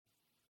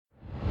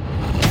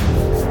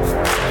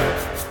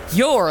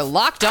Your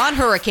Locked On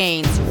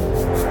Hurricanes,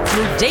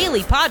 your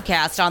daily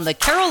podcast on the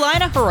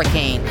Carolina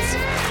Hurricanes.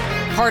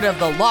 Part of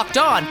the Locked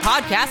On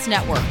Podcast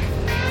Network.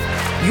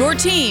 Your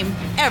team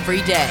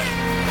every day.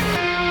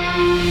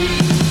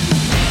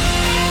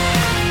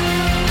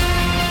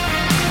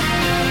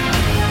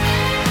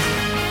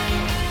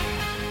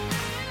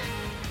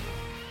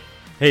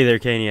 Hey there,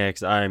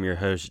 Caniacs. I am your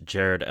host,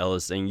 Jared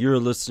Ellis, and you're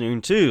listening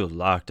to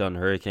Locked On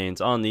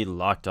Hurricanes on the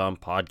Locked On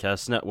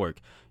Podcast Network.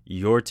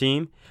 Your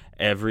team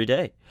every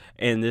day.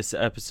 And this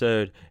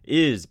episode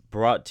is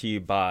brought to you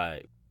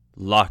by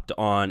Locked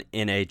On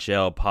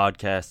NHL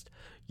Podcast.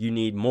 You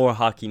need more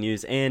hockey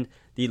news, and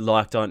the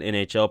Locked On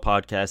NHL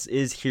Podcast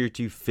is here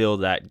to fill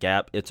that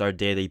gap. It's our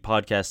daily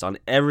podcast on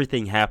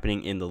everything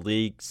happening in the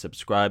league.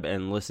 Subscribe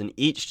and listen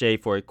each day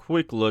for a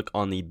quick look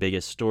on the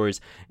biggest stories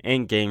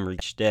and game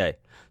each day.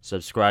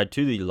 Subscribe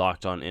to the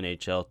Locked On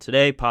NHL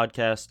Today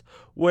podcast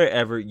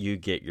wherever you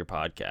get your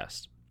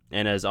podcast.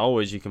 And as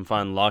always, you can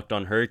find Locked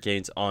On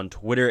Hurricanes on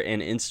Twitter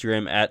and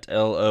Instagram at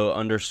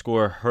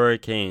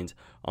LO_Hurricanes,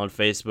 on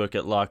Facebook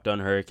at Locked On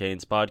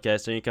Hurricanes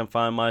Podcast, and you can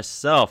find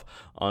myself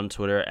on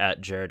Twitter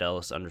at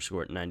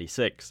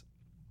JaredEllis_96.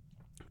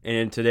 And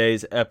in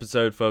today's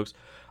episode, folks,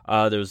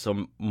 there's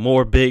some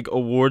more big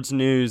awards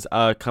news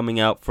coming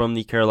out from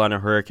the Carolina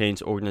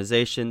Hurricanes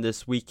organization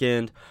this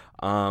weekend,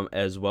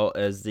 as well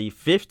as the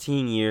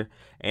 15-year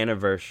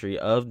anniversary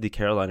of the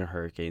Carolina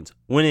Hurricanes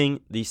winning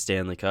the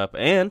Stanley Cup.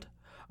 And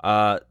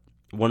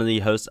one of the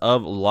hosts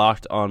of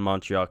Locked On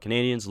Montreal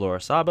Canadiens, Laura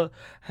Saba,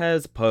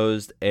 has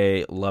posed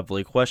a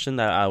lovely question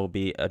that I will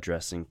be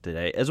addressing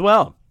today as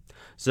well.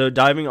 So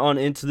diving on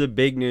into the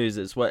big news,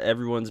 it's what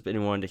everyone's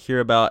been wanting to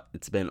hear about.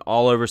 It's been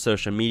all over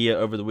social media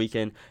over the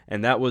weekend,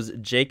 and that was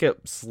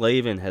Jaccob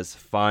Slavin has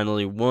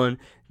finally won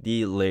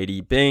the Lady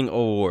Byng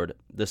Award.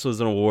 This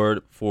was an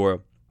award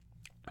for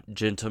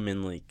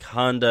gentlemanly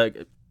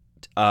conduct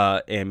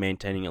and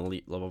maintaining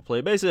elite level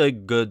play, basically a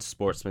good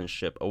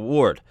sportsmanship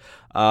award,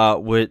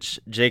 which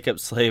Jaccob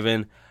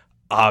Slavin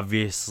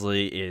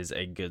obviously is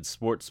a good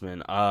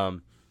sportsman.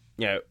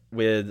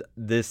 With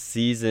this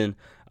season,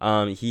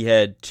 he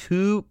had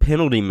 2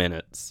 penalty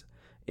minutes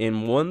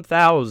in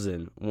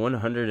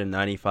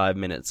 1,195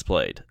 minutes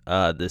played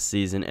this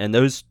season, and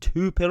those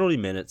 2 penalty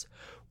minutes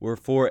were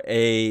for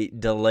a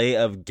delay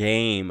of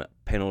game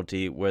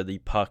penalty where the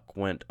puck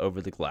went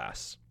over the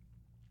glass.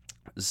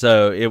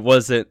 So it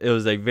was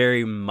a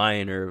very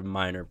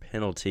minor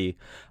penalty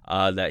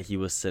that he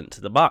was sent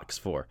to the box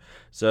for.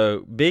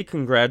 So big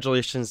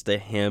congratulations to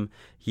him.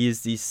 He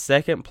is the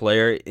second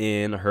player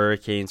in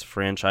Hurricanes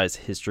franchise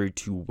history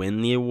to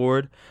win the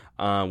award,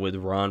 with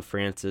Ron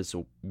Francis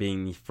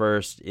being the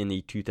first in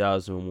the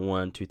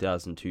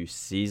 2001-2002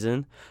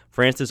 season.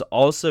 Francis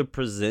also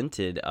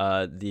presented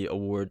the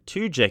award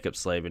to Jaccob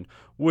Slavin,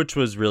 which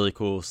was really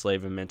cool.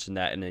 Slavin mentioned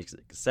that in his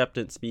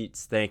acceptance speech,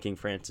 thanking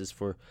Francis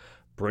for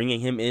bringing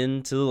him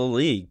into the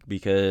league,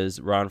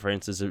 because Ron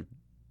Francis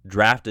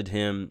drafted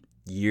him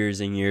years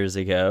and years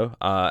ago,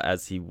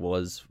 as he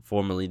was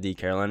formerly the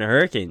Carolina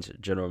Hurricanes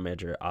general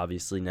manager,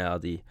 obviously now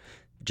the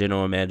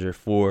general manager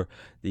for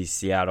the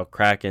Seattle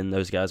Kraken.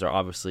 Those guys are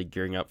obviously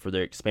gearing up for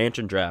their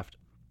expansion draft.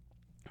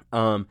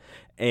 And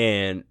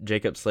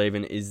Jaccob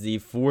Slavin is the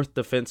 4th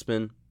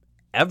defenseman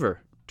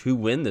ever to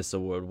win this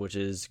award, which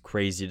is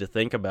crazy to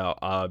think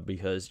about,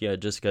 because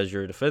just because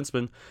you're a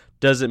defenseman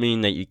doesn't mean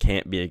that you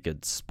can't be a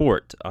good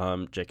sport.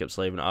 Jaccob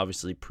Slavin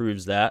obviously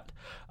proves that,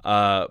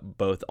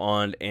 both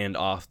on and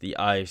off the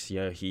ice.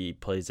 He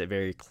plays a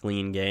very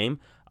clean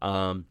game,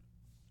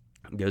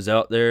 goes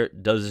out there,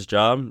 does his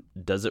job,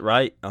 does it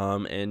right,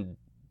 and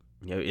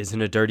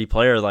isn't a dirty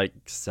player like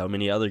so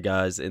many other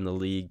guys in the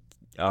league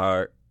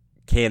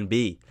can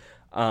be.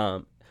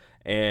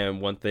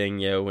 And one thing,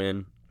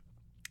 when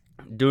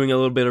doing a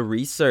little bit of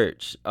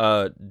research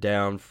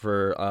down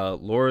for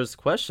Laura's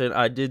question,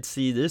 I did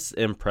see this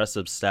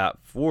impressive stat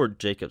for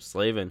Jaccob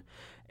Slavin.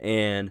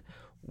 And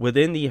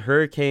within the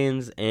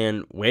Hurricanes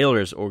and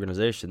Whalers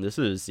organization, this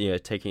is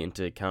taking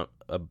into account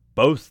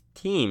both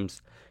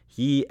teams,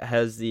 he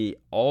has the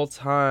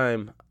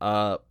all-time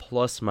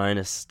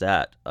plus-minus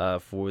stat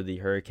for the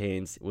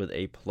Hurricanes with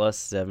a plus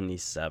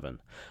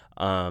 77.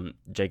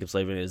 Jaccob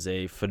Slavin is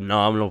a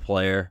phenomenal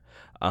player.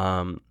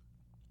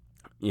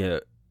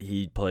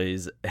 He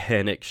plays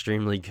an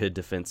extremely good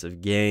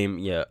defensive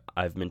game.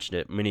 I've mentioned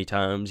it many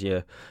times,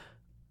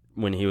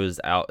 when he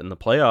was out in the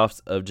playoffs,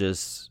 of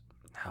just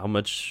how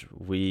much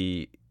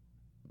we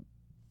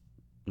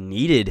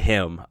needed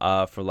him,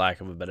 for lack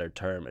of a better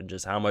term, and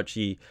just how much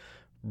he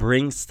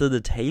brings to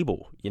the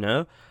table,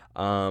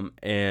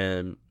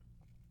 and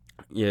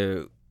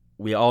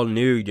we all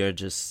knew,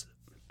 just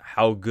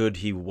how good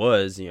he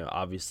was,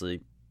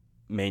 obviously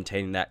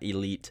maintaining that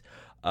elite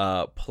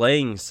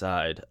playing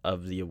side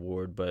of the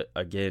award, but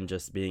again,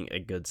 just being a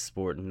good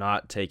sport,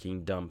 not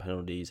taking dumb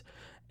penalties,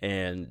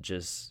 and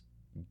just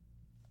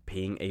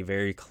being a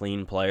very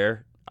clean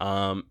player,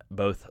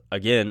 both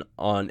again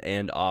on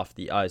and off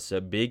the ice. So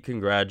big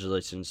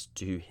congratulations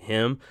to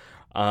him.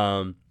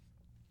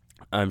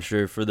 I'm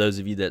sure for those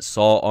of you that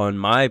saw on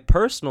my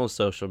personal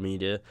social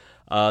media,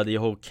 the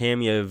whole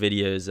cameo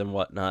videos and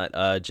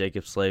whatnot,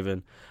 Jacob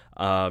Slavin,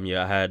 I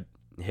had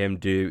him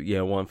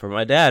do, one for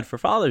my dad for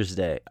Father's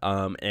Day,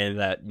 and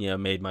that,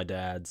 made my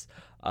dad's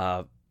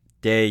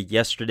day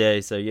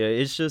yesterday. So,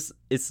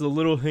 it's the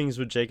little things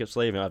with Jacob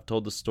Slavin. I've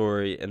told the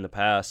story in the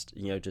past,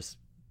 just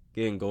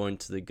going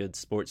to the good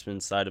sportsman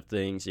side of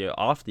things,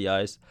 off the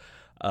ice,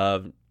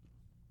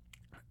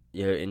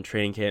 in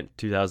training camp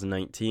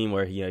 2019,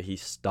 where he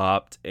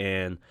stopped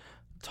and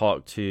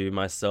talked to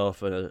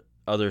myself and a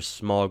other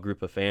small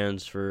group of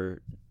fans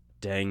for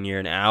dang near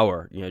an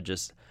hour,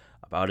 just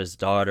about his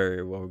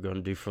daughter, what we're going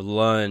to do for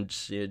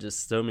lunch,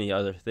 just so many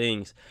other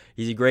things.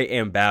 He's a great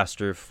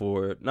ambassador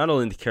for not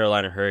only the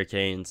Carolina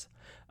Hurricanes,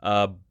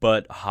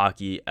 but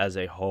hockey as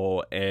a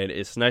whole. And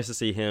it's nice to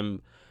see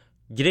him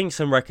getting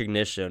some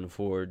recognition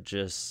for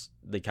just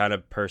the kind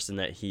of person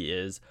that he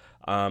is.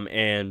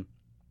 And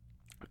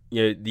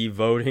the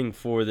voting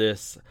for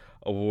this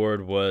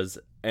award was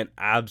an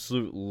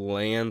absolute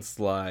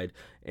landslide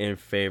in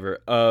favor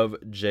of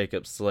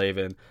Jacob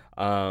Slavin.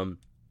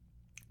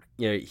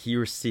 He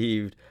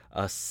received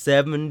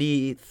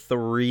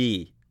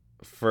 73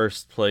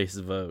 first place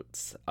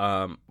votes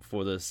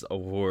for this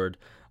award,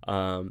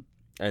 and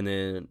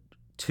then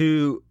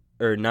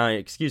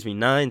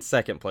 9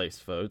 second place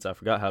votes. I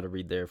forgot how to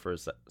read there for a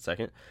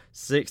second.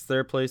 6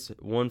 third place,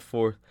 1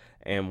 fourth,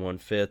 and 1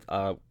 fifth.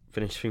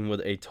 Finishing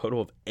with a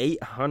total of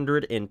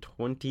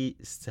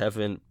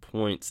 827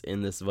 points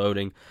in this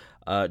voting.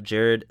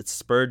 Jared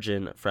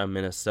Spurgeon from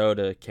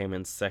Minnesota came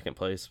in second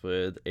place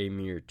with a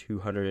mere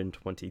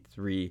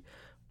 223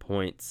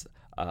 points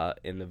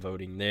in the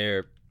voting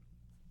there.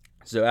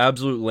 So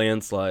absolute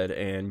landslide.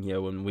 And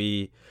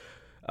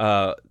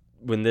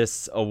when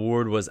this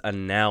award was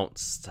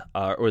announced,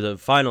 or the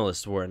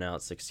finalists were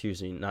announced,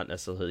 not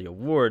necessarily the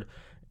award,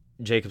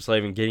 Jacob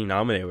Slavin getting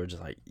nominated, we're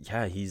just like,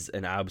 yeah, he's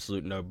an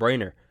absolute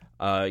no-brainer.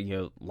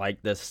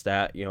 Like this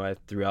stat, I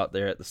threw out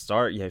there at the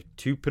start, you have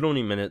 2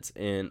 penalty minutes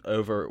in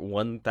over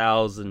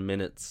 1,000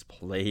 minutes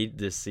played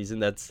this season.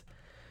 That's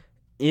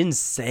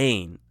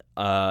insane.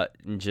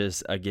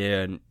 Just,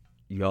 again,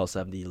 you also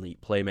have the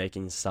elite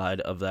playmaking side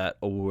of that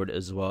award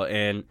as well.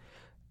 And,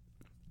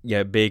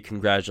 big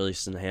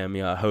congratulations to him.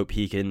 I hope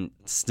he can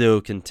still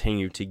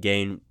continue to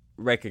gain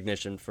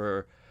recognition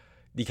for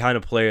the kind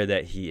of player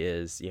that he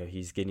is.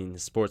 He's getting the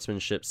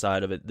sportsmanship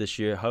side of it this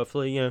year.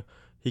 Hopefully,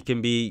 he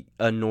can be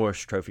a Norris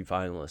Trophy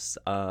finalist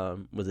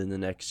within the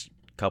next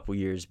couple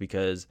years,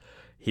 because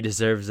he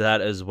deserves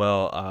that as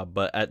well.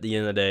 But at the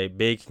end of the day,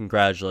 big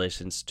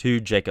congratulations to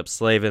Jacob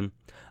Slavin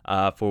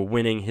for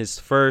winning his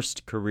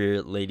first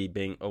career Lady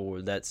Byng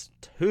award. That's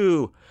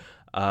 2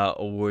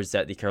 awards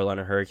that the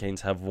Carolina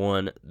Hurricanes have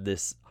won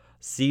this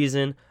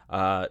season.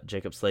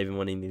 Jacob Slavin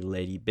winning the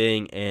Lady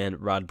Byng,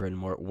 and Rod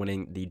Brind'Amour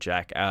winning the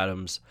Jack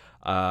Adams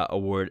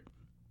award.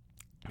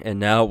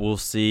 And now we'll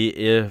see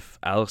if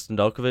Alex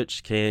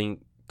Nedeljkovic can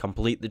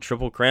complete the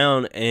Triple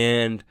Crown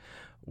and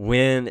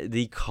win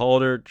the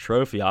Calder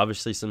Trophy.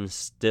 Obviously, some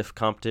stiff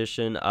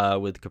competition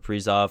with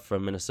Kaprizov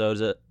from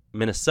Minnesota,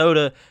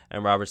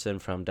 and Robertson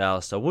from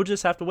Dallas. So we'll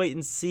just have to wait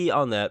and see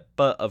on that.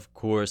 But of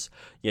course,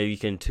 you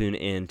can tune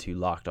in to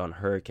Locked On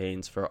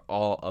Hurricanes for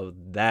all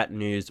of that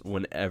news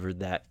whenever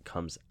that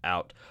comes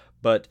out.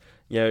 But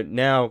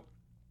now,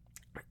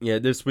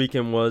 this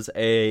weekend was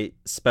a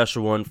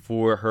special one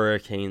for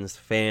Hurricanes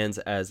fans,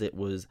 as it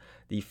was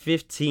the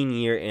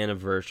 15-year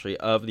anniversary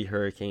of the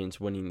Hurricanes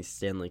winning the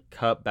Stanley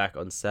Cup back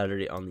on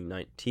Saturday on the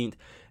 19th.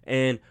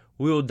 And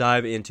we will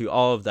dive into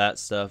all of that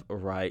stuff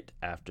right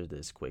after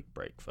this quick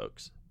break,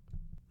 folks.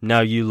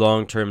 Now, you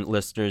long-term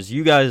listeners,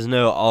 you guys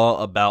know all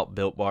about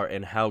Built Bar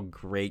and how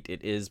great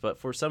it is. But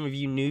for some of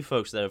you new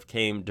folks that have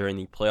came during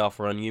the playoff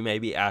run, you may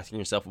be asking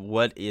yourself,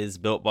 what is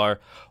Built Bar?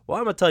 Well,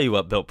 I'm going to tell you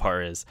what Built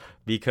Bar is,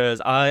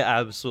 because I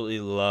absolutely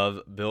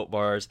love Built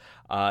Bars.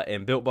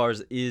 And Built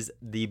Bars is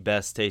the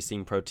best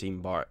tasting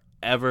protein bar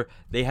ever.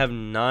 They have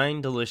 9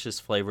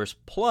 delicious flavors,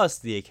 plus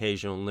the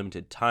occasional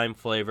limited time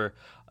flavor.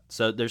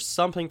 So there's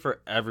something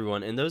for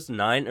everyone. And those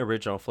 9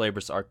 original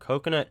flavors are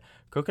coconut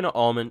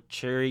almond,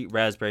 cherry,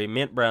 raspberry,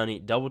 mint brownie,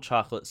 double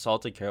chocolate,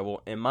 salted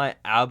caramel, and my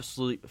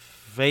absolute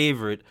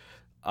favorite,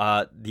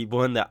 the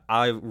one that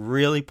I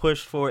really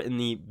pushed for in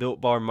the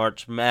Built Bar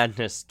March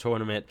Madness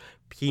tournament,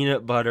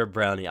 peanut butter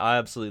brownie. I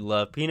absolutely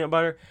love peanut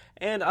butter,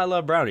 and I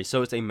love brownie,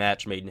 so it's a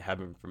match made in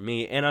heaven for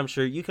me, and I'm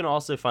sure you can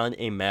also find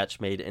a match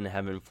made in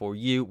heaven for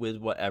you with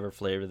whatever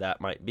flavor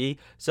that might be.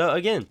 So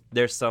again,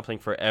 there's something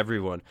for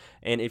everyone.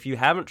 And if you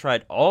haven't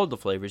tried all the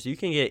flavors, you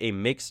can get a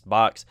mixed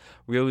box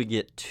where you'll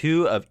get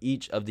 2 of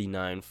each of the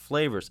 9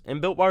 flavors. And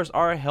Built Bars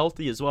are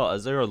healthy as well,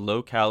 as they're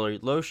low calorie,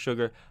 low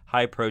sugar,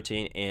 high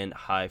protein, and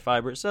high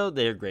fiber, so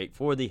they're great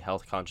for the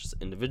health conscious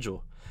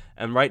individual.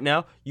 And right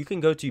now, you can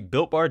go to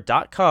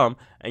BuiltBar.com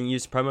and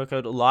use promo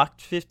code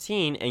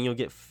LOCKED15, and you'll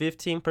get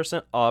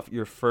 15% off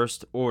your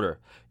first order.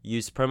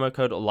 Use promo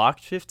code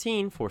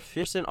LOCKED15 for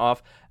 15%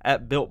 off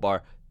at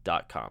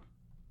BuiltBar.com.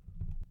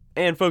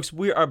 And folks,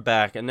 we are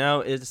back, and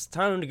now it's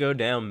time to go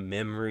down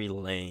memory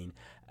lane,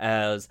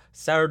 as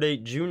Saturday,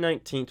 June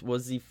 19th,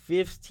 was the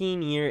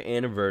 15-year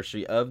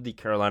anniversary of the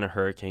Carolina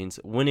Hurricanes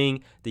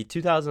winning the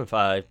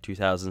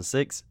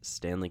 2005-2006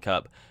 Stanley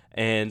Cup.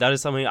 And that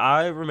is something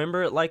I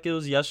remember like it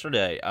was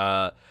yesterday.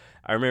 I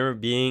remember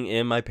being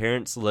in my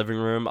parents' living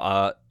room,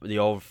 the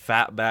old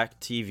fatback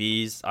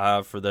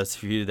TVs, for those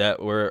of you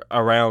that were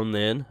around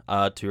then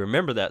to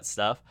remember that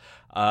stuff.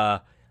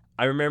 I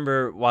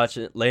remember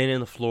watching it, laying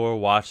in the floor,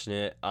 watching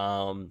it,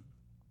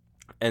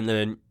 and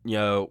then,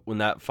 when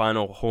that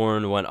final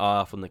horn went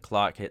off, when the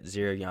clock hit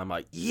 0, I'm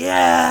like,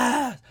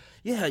 yeah,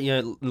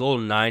 little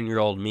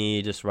 9-year-old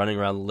me just running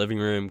around the living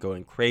room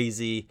going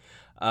crazy,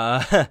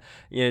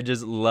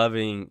 just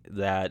loving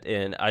that.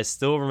 And I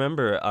still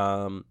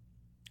remember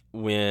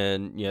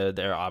when,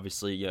 they're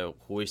obviously,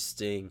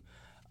 hoisting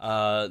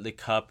the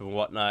cup and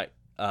whatnot,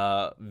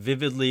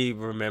 vividly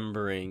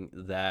remembering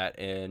that,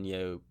 and,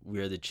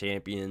 We're the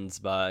Champions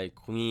by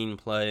Queen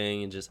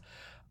playing, and just,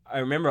 I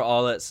remember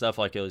all that stuff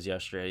like it was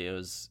yesterday. It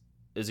was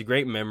a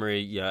great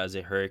memory, as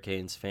a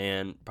Hurricanes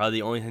fan. Probably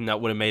the only thing that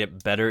would have made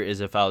it better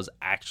is if I was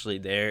actually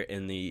there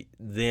in the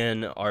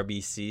then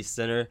RBC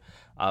Center,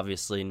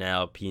 obviously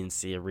now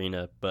PNC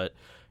Arena. But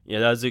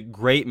that was a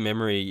great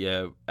memory,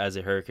 as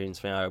a Hurricanes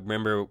fan. I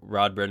remember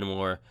Rod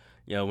Brind'Amour,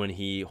 when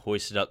he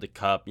hoisted up the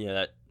cup,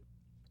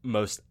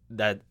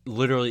 that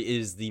literally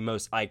is the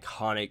most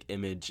iconic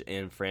image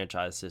in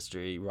franchise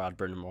history, Rod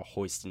Brind'Amour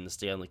hoisting the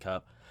Stanley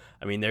Cup.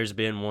 I mean, there's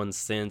been one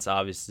since,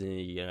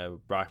 obviously,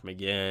 Brock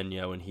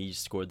McGinn, when he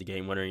scored the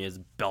game winner, his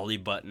belly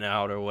button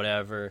out or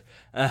whatever.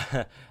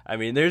 I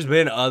mean, there's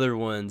been other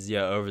ones,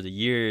 over the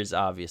years,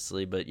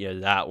 obviously, but,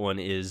 that one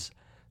is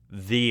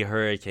the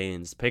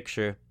Hurricanes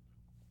picture.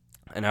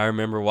 And I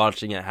remember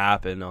watching it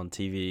happen on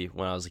TV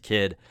when I was a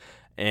kid,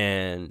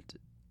 and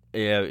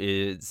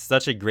it's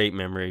such a great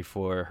memory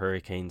for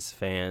Hurricanes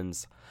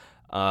fans.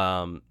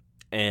 And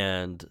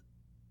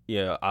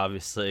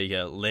obviously,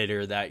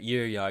 later that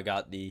year, I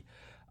got the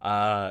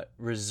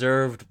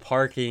reserved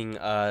parking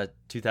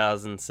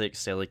 2006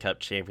 Stanley Cup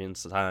champion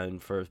sign,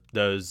 for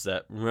those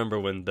that remember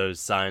when those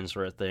signs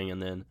were a thing.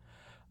 And then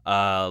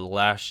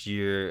last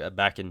year,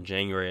 back in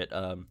January,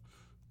 at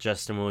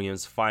Justin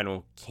Williams'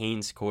 final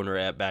Canes Corner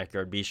at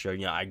Backyard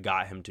Bistro, I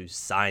got him to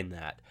sign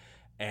that.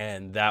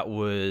 And that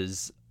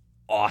was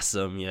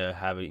awesome,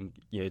 having,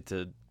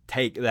 to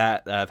take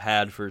that I've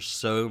had for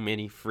so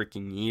many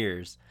freaking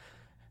years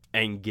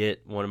and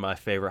get one of my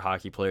favorite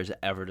hockey players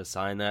ever to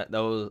sign that.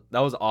 That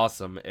was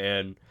awesome.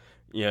 And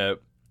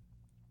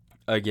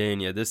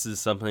again, this is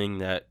something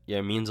that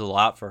means a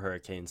lot for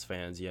Hurricanes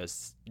fans.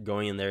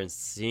 Going in there and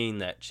seeing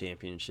that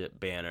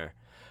championship banner,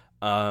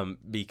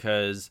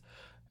 because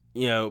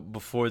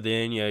before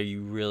then,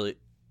 you really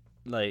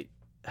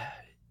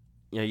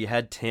you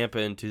had Tampa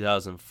in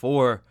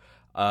 2004,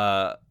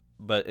 and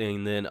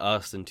then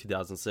us in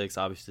 2006.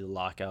 Obviously, the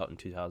lockout in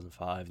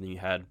 2005, and then you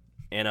had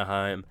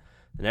Anaheim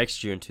the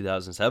next year in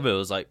 2007. It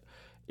was like,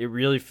 it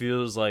really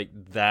feels like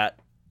that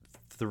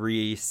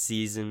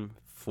 3-season,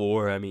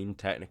 4, I mean,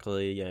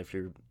 technically, if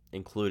you're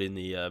including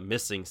the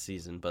missing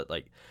season, but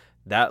like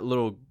that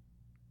little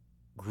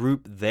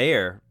group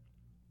there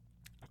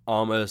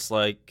almost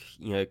like,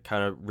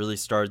 kind of really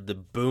started the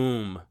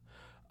boom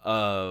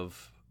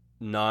of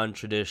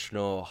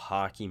non-traditional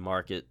hockey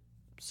market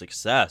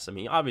success. I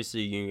mean,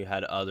 obviously you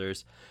had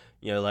others,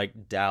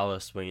 like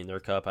Dallas winning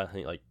their cup, I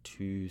think like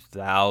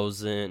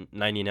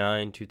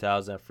 99,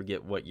 2000, I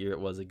forget what year it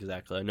was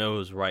exactly. I know it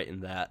was right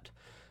in that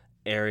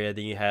area.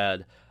 Then you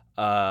had,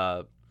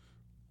 obviously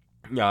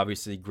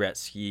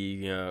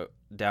Gretzky,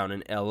 down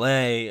in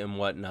LA and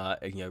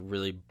whatnot, and,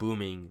 really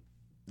booming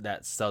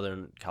that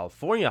Southern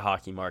California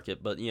hockey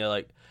market. But,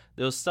 like,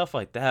 there was stuff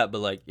like that, but,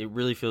 like, it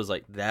really feels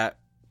like that,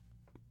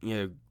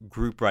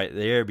 group right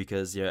there,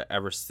 because,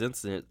 ever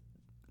since then, it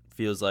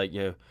feels like,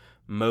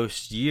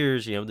 most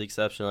years, with the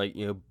exception of, like,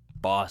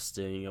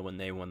 Boston, when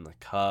they won the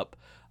cup.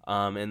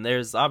 And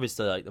there's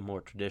obviously, like, the more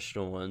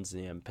traditional ones,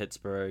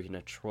 Pittsburgh and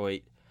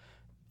Detroit,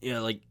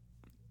 like,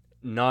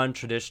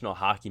 non-traditional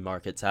hockey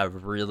markets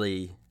have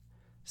really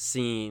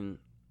seen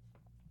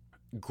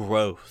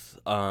growth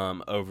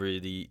over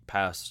the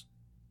past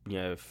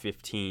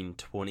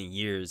 15-20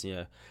 years,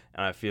 and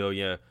I feel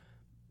the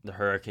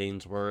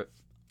Hurricanes were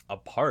a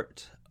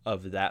part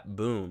of that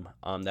boom,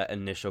 that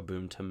initial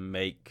boom to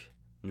make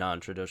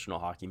non-traditional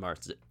hockey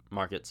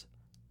markets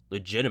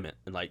legitimate.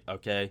 And like,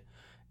 okay,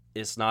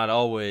 it's not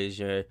always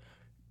your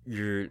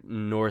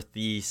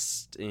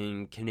Northeast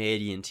and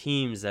Canadian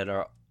teams that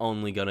are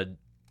only gonna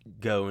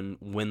go and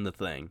win the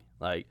thing.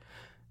 Like,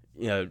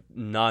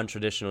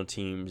 non-traditional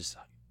teams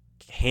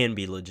can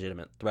be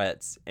legitimate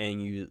threats,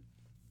 and you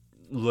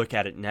look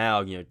at it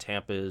now,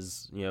 Tampa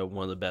is,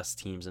 one of the best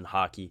teams in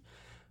hockey.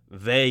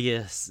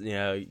 Vegas,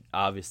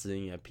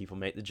 obviously, people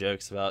make the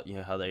jokes about,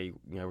 how they,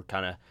 were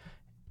kind of,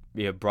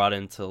 brought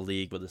into the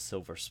league with a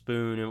silver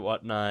spoon and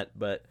whatnot,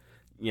 but,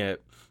 they're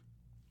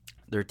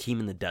a team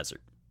in the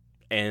desert,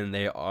 and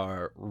they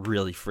are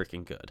really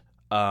freaking good.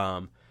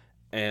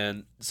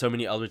 and so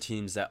many other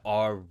teams that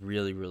are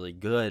really, really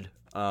good.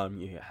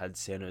 You had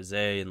San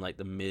Jose in like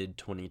the mid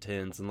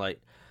 2010s, and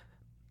like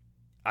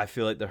I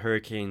feel like the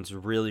Hurricanes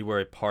really were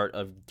a part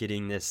of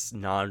getting this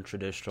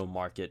non-traditional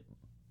market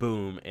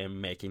boom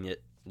and making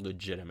it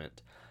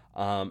legitimate.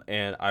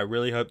 And I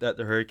really hope that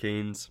the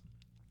Hurricanes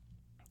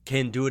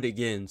can do it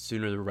again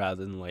sooner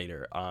rather than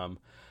later. I'm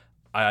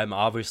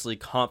obviously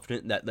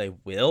confident that they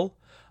will.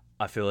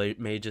 I feel like it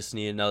may just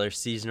need another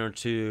season or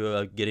two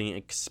of getting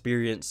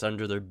experience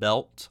under their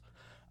belt.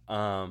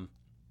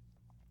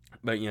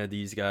 But,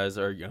 these guys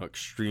are,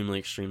 extremely,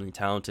 extremely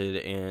talented.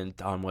 And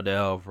Don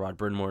Waddell, Rod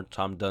Brind'Amour,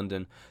 Tom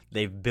Dundon,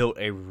 they've built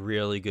a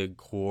really good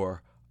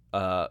core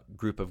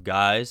group of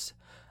guys.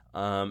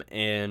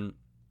 And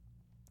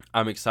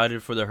I'm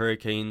excited for the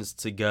Hurricanes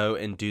to go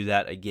and do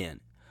that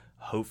again.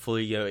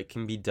 Hopefully, it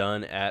can be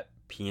done at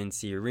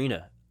PNC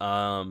Arena.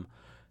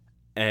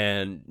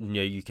 And,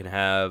 you can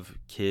have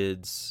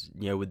kids,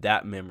 with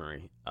that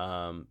memory,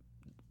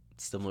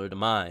 similar to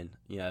mine,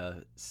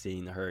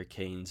 seeing the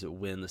Hurricanes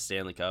win the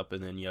Stanley Cup.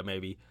 And then,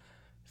 maybe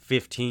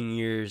 15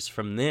 years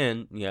from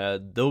then,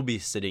 they'll be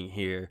sitting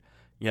here,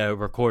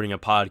 recording a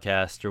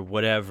podcast or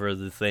whatever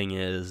the thing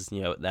is,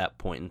 at that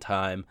point in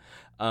time,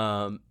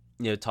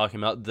 talking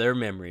about their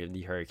memory of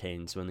the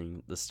Hurricanes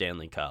winning the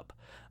Stanley Cup.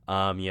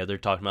 They're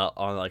talking about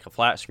on like a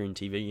flat screen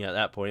TV. At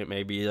that point, it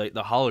may be like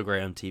the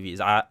hologram TVs.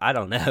 I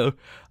don't know.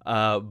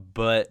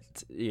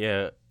 But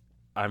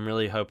I'm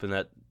really hoping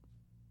that,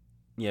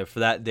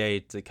 for that day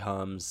to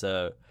come,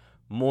 so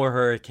more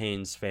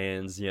Hurricanes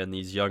fans, and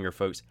these younger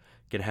folks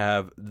can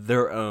have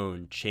their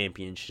own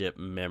championship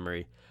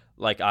memory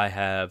like I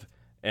have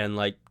and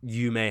like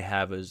you may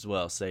have as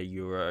well. Say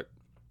you were,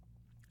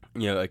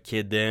 a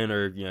kid then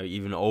or,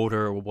 even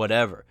older or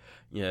whatever.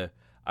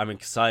 I'm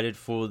excited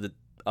for the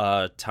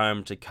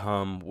time to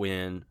come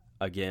when,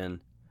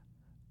 again,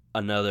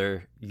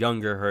 another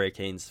younger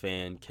Hurricanes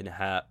fan can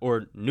have,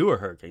 or newer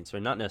Hurricanes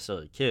fan, not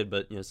necessarily a kid,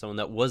 but, someone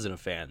that wasn't a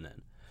fan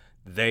then,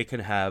 they can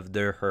have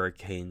their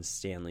Hurricanes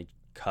Stanley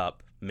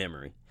Cup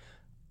memory.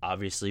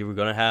 Obviously, we're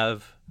going to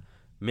have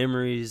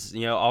memories,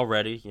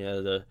 already,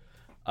 the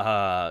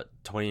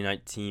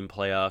 2019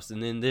 playoffs,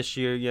 and then this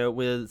year,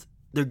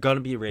 they're going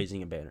to be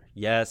raising a banner.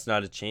 Yeah, it's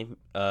not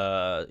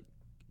a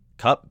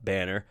cup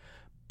banner,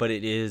 but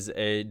it is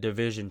a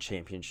division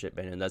championship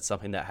banner, and that's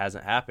something that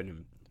hasn't happened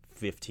in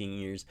 15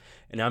 years,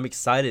 and I'm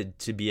excited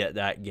to be at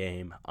that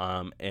game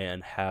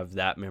and have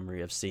that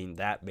memory of seeing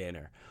that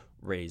banner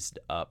raised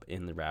up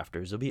in the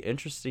rafters. It'll be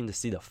interesting to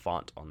see the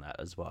font on that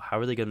as well. How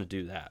are they going to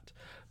do that?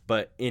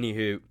 But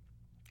anywho,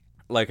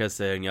 like I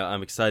said,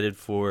 I'm excited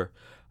for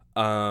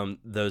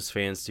those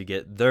fans to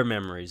get their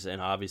memories,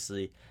 and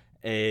obviously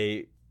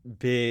a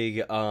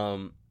big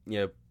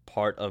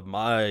part of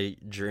my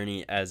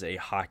journey as a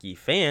hockey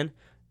fan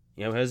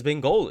has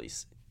been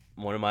goalies.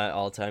 One of my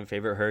all-time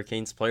favorite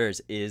Hurricanes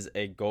players is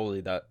a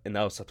goalie, and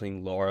that was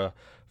something Laura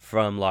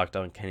from Locked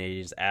On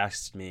Canadians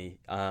asked me,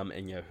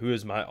 who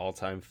is my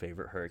all-time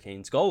favorite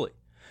Hurricanes goalie?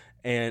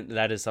 And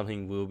that is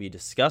something we'll be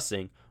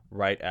discussing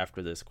right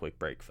after this quick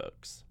break,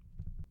 folks.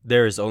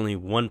 There is only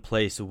one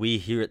place we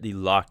here at the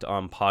Locked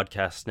On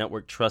Podcast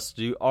Network trust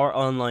to do our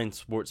online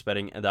sports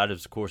betting, and that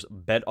is, of course,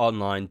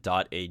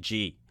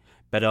 betonline.ag.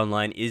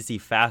 BetOnline is the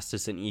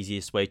fastest and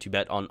easiest way to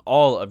bet on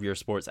all of your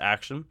sports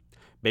action.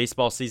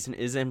 Baseball season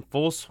is in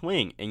full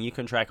swing, and you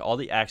can track all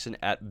the action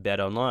at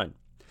BetOnline.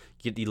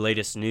 Get the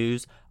latest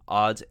news,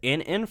 odds,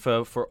 and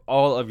info for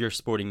all of your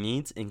sporting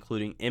needs,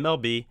 including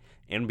MLB,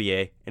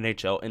 NBA,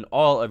 NHL, and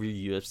all of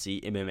your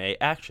UFC MMA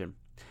action.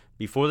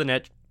 Before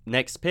the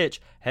next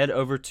pitch, head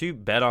over to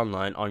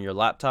BetOnline on your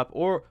laptop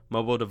or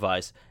mobile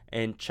device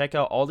and check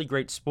out all the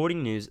great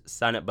sporting news,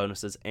 sign-up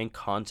bonuses, and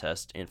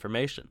contest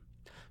information.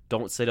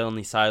 Don't sit on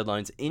the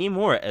sidelines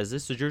anymore, as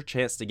this is your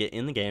chance to get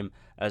in the game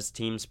as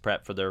teams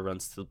prep for their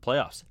runs to the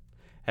playoffs.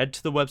 Head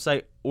to the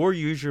website or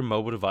use your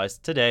mobile device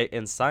today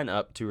and sign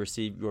up to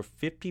receive your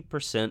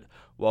 50%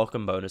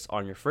 welcome bonus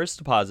on your first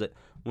deposit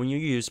when you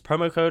use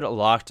promo code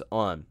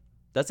LOCKEDON.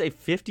 That's a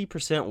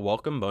 50%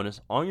 welcome bonus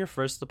on your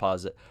first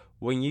deposit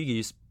when you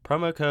use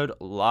promo code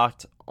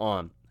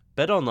LOCKEDON.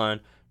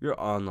 BetOnline, your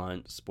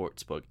online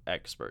sportsbook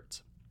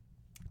experts.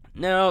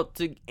 Now,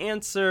 to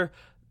answer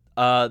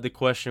the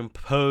question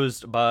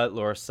posed by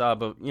Laura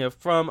Saba,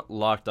 from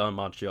Locked On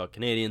Montreal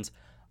Canadiens.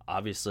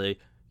 Obviously,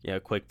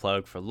 quick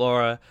plug for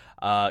Laura.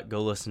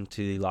 Go listen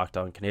to the Locked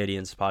On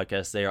Canadiens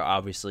podcast. They are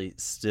obviously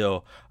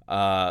still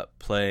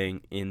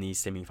playing in the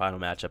semifinal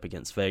matchup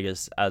against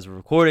Vegas. As we're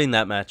recording,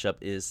 that matchup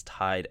is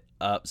tied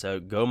up. So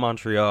go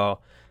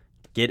Montreal,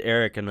 get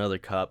Eric another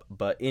cup.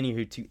 But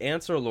anywho, to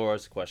answer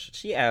Laura's question,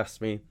 she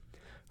asked me,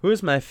 who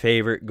is my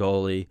favorite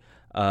goalie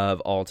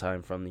of all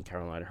time from the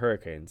Carolina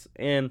Hurricanes?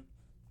 And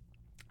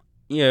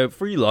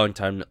for you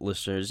long-time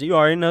listeners, you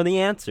already know the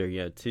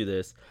answer, to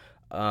this.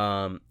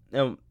 Now,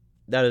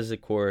 that is,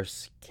 of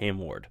course, Cam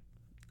Ward.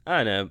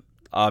 I know,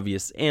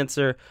 obvious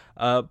answer,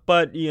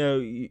 but,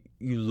 you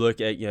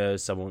look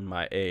at, someone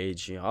my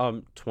age,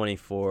 I'm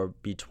 24,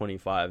 be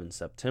 25 in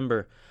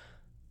September.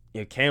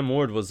 Cam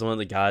Ward was one of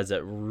the guys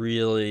that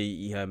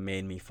really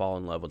made me fall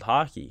in love with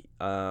hockey.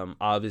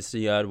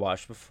 Obviously, I'd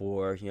watched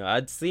before.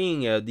 I'd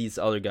seen these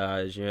other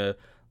guys,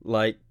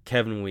 like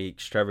Kevin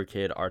Weeks, Trevor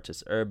Kidd,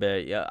 Artis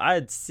Urbe. I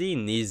had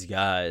seen these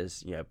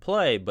guys,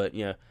 play, but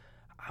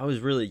I was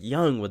really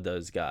young with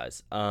those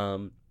guys.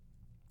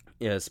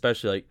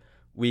 Especially like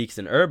Weeks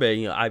and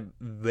Urbe. I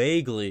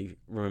vaguely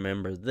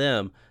remember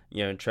them.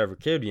 And Trevor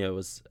Kidd,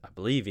 was, I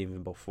believe,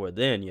 even before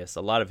then. Yes,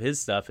 a lot of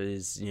his stuff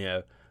is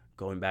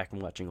going back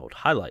and watching old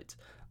highlights.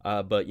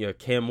 But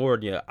Cam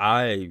Ward,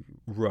 I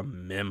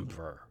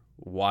remember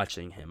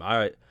watching him.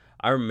 I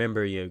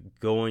remember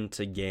going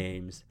to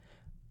games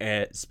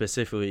and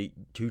specifically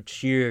to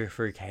cheer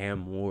for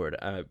Cam Ward.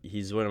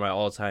 He's one of my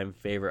all-time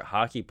favorite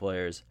hockey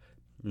players,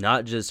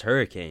 not just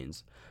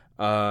Hurricanes.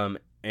 And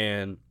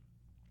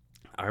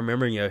I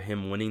remember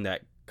him winning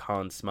that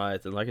Conn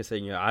Smythe, and like I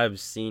said, I've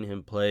seen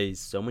him play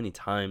so many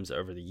times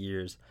over the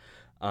years.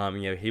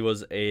 He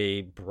was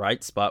a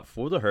bright spot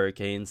for the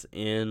Hurricanes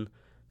in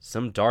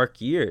some dark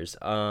years.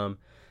 And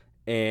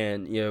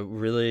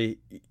really,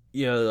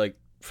 like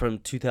from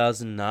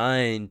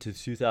 2009 to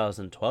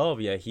 2012,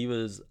 he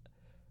was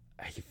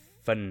a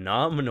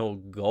phenomenal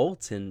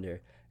goaltender.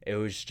 It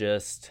was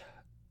just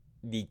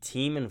the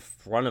team in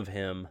front of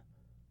him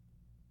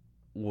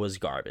was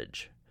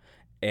garbage,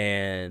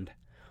 and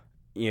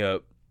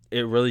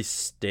it really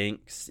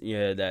stinks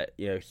that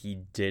he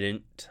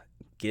didn't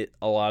get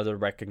a lot of the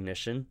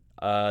recognition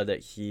that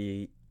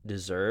he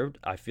deserved.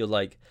 I feel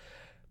like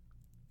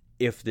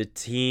if the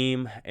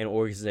team and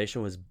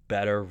organization was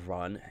better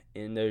run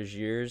in those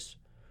years,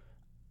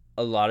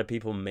 a lot of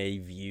people may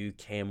view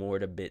Cam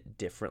Ward a bit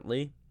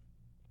differently.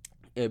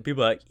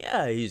 People are like,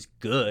 yeah, he's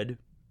good,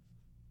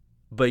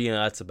 but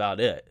that's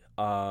about it.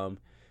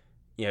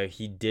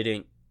 He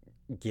didn't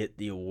get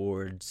the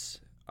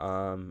awards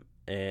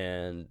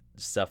and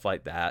stuff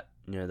like that,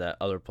 that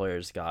other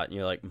players got,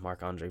 like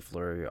Marc-Andre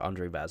Fleury,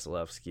 Andre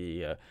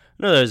Vasilevsky. I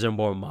know those are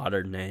more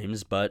modern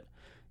names, but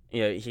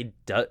he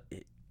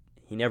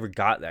never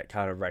got that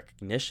kind of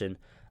recognition.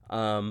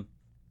 Again,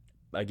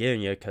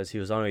 because he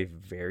was on a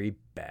very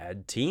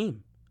bad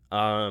team.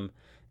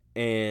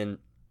 And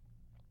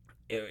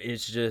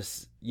it's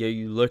just,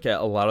 you look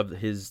at a lot of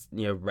his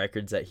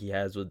records that he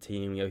has with the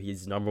team.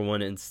 He's number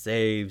one in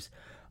saves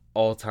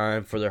all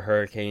time for the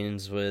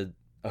Hurricanes with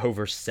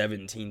over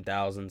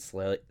 17,000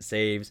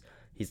 saves.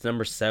 He's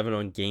number 7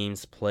 on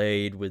games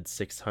played with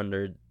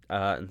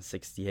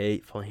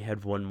 668. If only he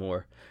had one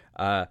more.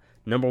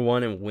 Number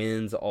 1 in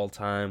wins all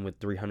time with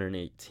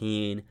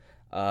 318.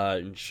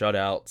 And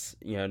shutouts,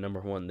 number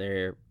 1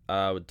 there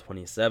with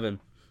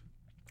 27.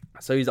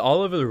 So he's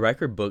all over the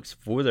record books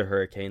for the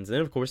Hurricanes.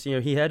 And of course,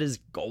 he had his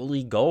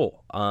goalie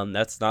goal.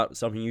 That's not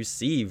something you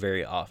see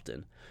very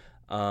often.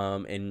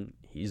 And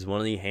he's one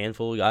of the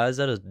handful of guys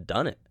that has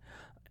done it.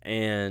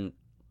 And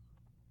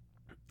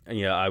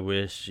I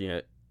wish,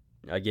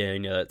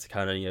 again, that's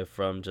kind of,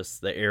 from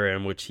just the era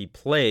in which he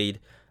played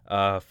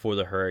for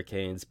the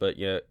Hurricanes. But,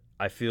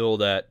 I feel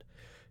that,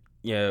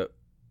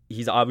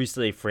 he's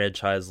obviously a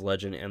franchise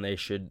legend, and they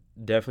should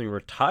definitely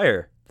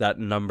retire that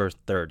number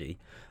 30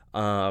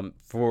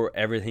 for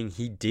everything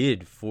he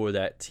did for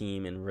that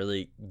team and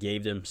really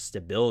gave them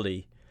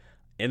stability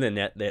in the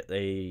net that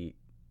they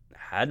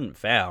hadn't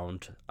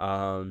found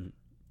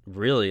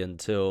really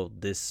until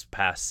this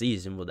past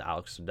season with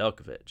Alex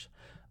Nedeljkovic.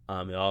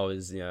 It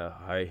always, all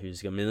right,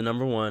 who's going to be the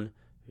number one?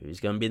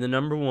 Who's going to be the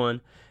number one?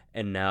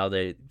 And now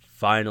they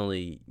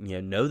finally,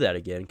 know that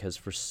again, because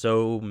for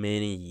so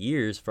many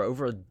years, for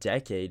over a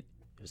decade,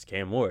 it was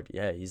Cam Ward.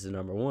 Yeah, he's the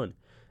number one.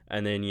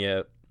 And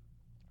then,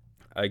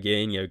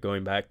 again,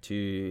 going back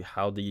to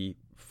how the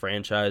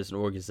franchise and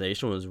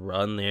organization was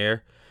run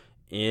there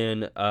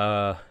in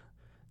the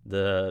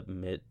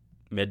mid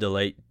to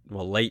late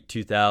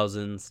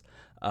 2000s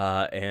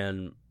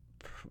and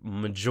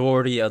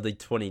majority of the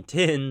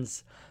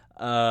 2010s.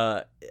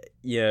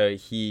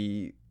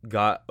 He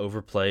got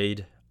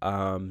overplayed.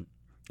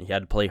 He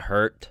had to play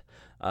hurt,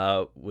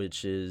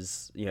 which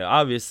is,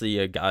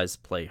 obviously guys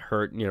play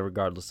hurt,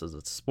 regardless of the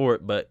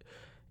sport, but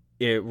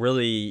it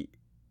really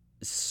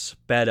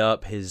sped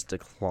up his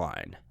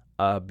decline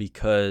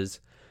because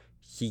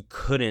he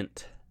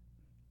couldn't,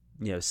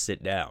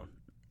 sit down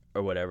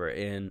or whatever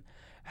and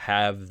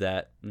have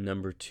that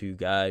number 2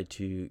 guy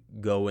to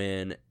go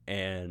in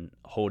and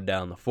hold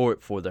down the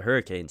fort for the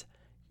Hurricanes.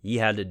 He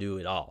had to do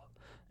it all.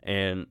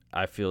 And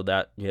I feel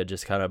that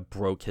just kind of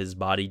broke his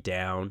body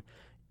down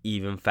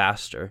even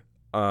faster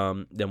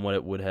than what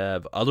it would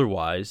have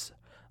otherwise.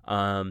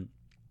 Obviously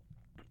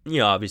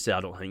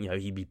I don't think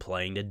he'd be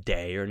playing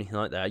today or anything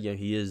like that.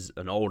 He is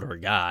an older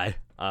guy,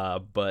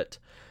 but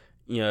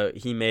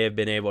he may have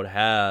been able to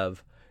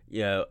have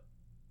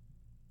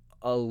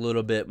a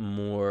little bit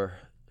more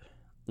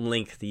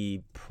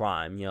lengthy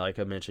prime, like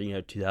I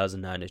mentioned,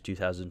 2009 to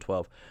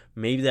 2012.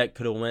 Maybe that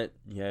could have went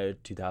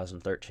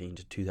 2013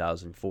 to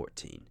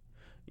 2014.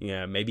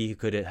 Maybe he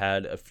could have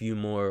had a few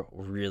more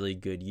really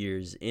good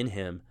years in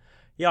him.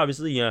 He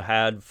obviously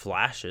had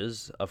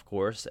flashes, of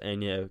course,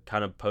 and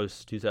kind of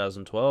post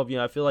 2012,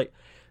 I feel like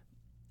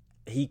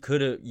he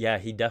could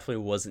have, he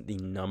definitely wasn't the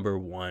number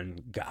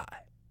one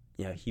guy.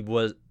 He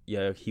was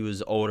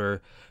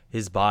older.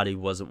 His body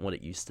wasn't what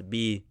it used to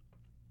be.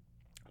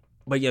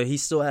 But, he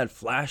still had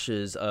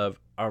flashes of,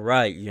 all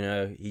right,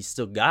 he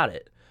still got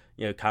it.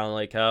 Kind of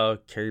like how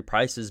Carey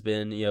Price has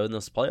been, in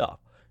this playoff.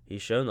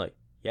 He's shown, like,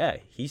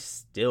 he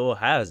still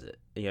has it.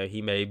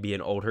 He may be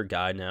an older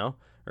guy now,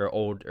 or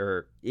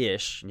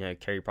older-ish.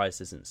 Carey Price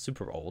isn't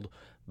super old.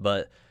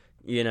 But,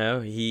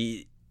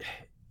 he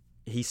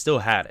still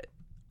had it.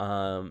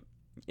 And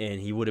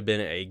he would have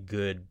been a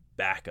good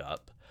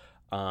backup,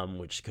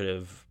 which could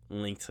have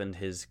lengthened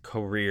his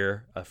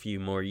career a few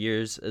more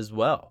years as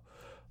well.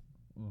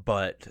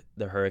 But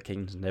the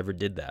Hurricanes never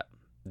did that.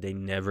 They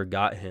never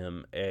got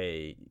him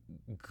a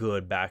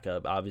good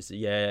backup.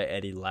 Obviously,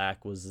 Eddie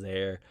Lack was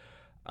there.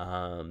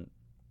 Anton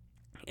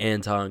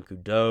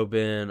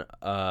Khudobin.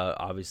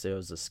 Obviously, it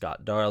was a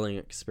Scott Darling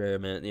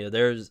experiment.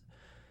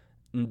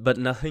 But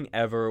nothing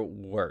ever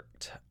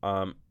worked.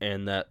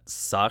 And that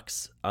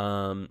sucks.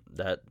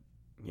 That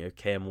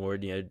Cam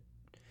Ward. A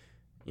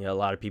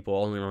lot of people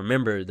only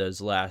remember those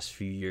last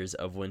few years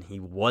of when he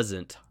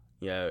wasn't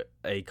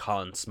a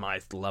Conn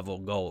Smythe level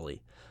goalie.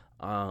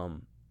 A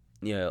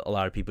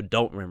lot of people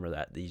don't remember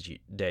that these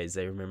days.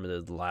 They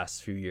remember the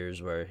last few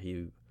years where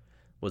he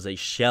was a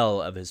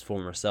shell of his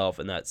former self,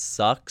 and that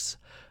sucks.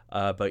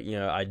 But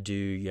I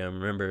do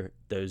remember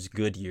those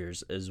good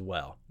years as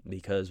well,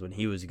 because when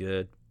he was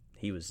good,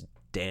 he was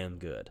damn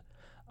good.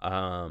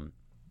 And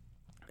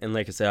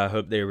like I said, I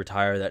hope they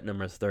retire that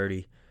number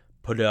 30,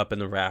 put it up in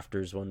the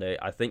rafters one day.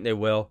 I think they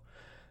will.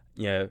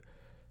 They'll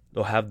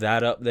have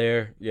that up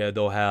there.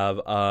 They'll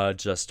have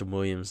Justin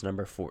Williams,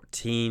 number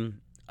 14,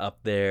 up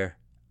there.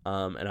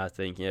 And I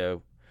think,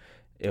 it'll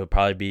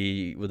probably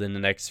be within the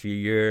next few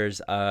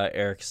years.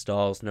 Eric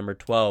Staal's number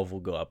 12 will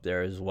go up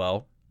there as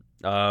well.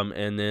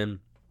 And then,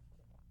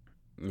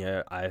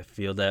 I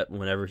feel that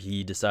whenever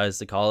he decides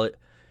to call it,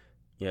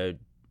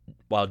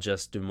 while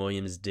Justin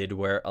Williams did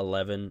wear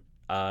 11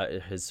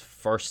 his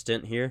first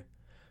stint here,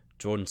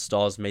 Jordan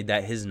Staal's made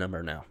that his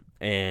number now.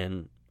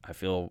 And I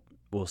feel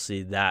we'll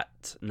see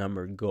that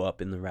number go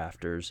up in the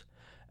rafters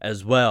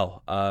as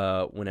well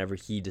whenever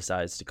he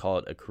decides to call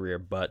it a career.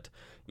 But,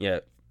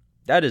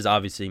 that is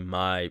obviously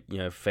my,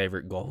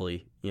 favorite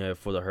goalie,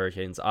 for the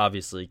Hurricanes.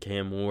 Obviously,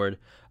 Cam Ward.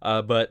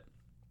 But,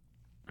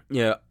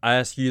 I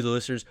ask you, the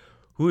listeners,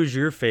 who is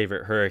your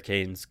favorite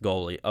Hurricanes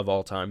goalie of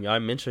all time? I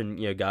mentioned,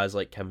 guys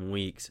like Kevin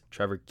Weeks,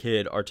 Trevor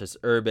Kidd, Artis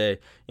Urbe.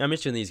 I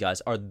mentioned these guys.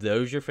 Are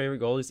those your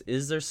favorite goalies?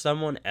 Is there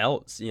someone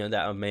else, that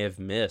I may have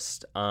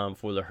missed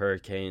for the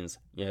Hurricanes,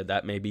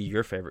 that may be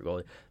your favorite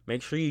goalie?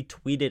 Make sure you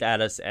tweet it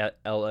at us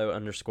at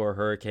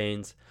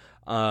LO_Hurricanes.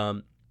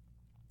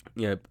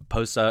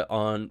 Post that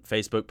on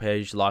Facebook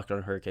page, Locked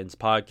On Hurricanes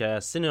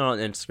Podcast. Send it on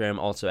Instagram,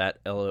 also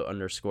at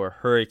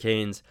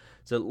LO_Hurricanes.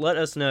 So let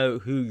us know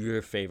who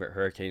your favorite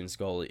Hurricanes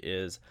goalie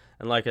is.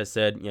 And like I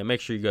said, make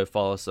sure you go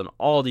follow us on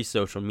all these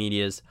social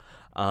medias.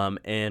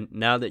 And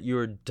now that you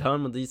are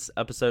done with this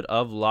episode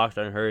of Locked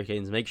On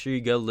Hurricanes, make sure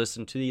you go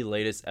listen to the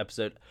latest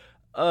episode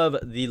of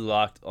the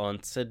Locked On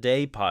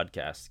Today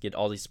podcast. Get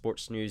all the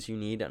sports news you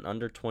need in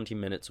under 20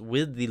 minutes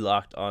with the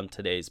Locked On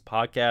Today's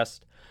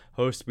podcast.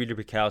 Host Peter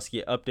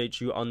Bukowski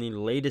updates you on the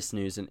latest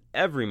news in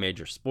every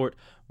major sport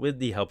with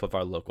the help of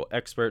our local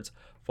experts.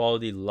 Follow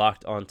the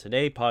Locked On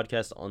Today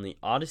podcast on the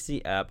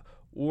Odyssey app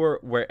or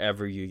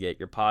wherever you get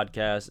your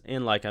podcasts.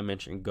 And like I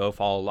mentioned, go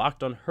follow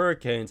Locked On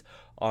Hurricanes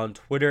on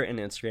Twitter and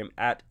Instagram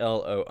at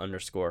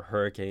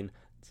LO_Hurricane,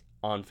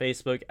 on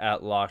Facebook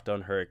at Locked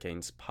On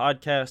Hurricanes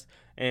Podcast,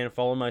 and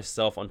follow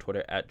myself on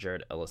Twitter at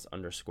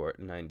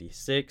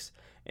JaredEllis_96.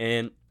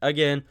 And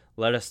again,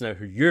 let us know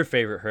who your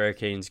favorite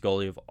Hurricanes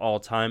goalie of all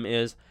time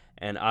is,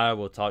 and I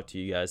will talk to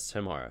you guys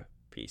tomorrow.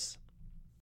 Peace.